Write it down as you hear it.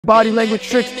Body language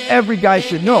tricks every guy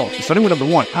should know. Starting with number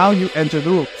 1, how you enter the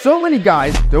room. So many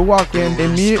guys, they'll walk in,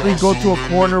 immediately go to a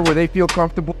corner where they feel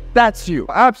comfortable. That's you.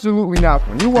 Absolutely not.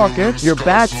 When you walk in, your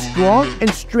back's strong and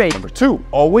straight. Number 2,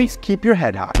 always keep your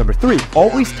head high. Number 3,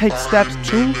 always take steps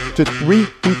 2 to 3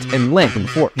 feet in length.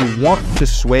 Number 4, you want to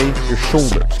sway your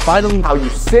shoulders. Finally, how you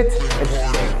sit and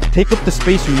stand. Take up the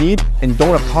space you need and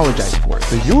don't apologize for it.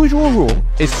 The usual rule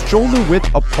is shoulder width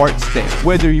apart stance.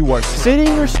 Whether you are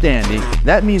sitting or standing,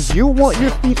 that means you want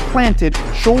your feet planted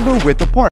shoulder width apart.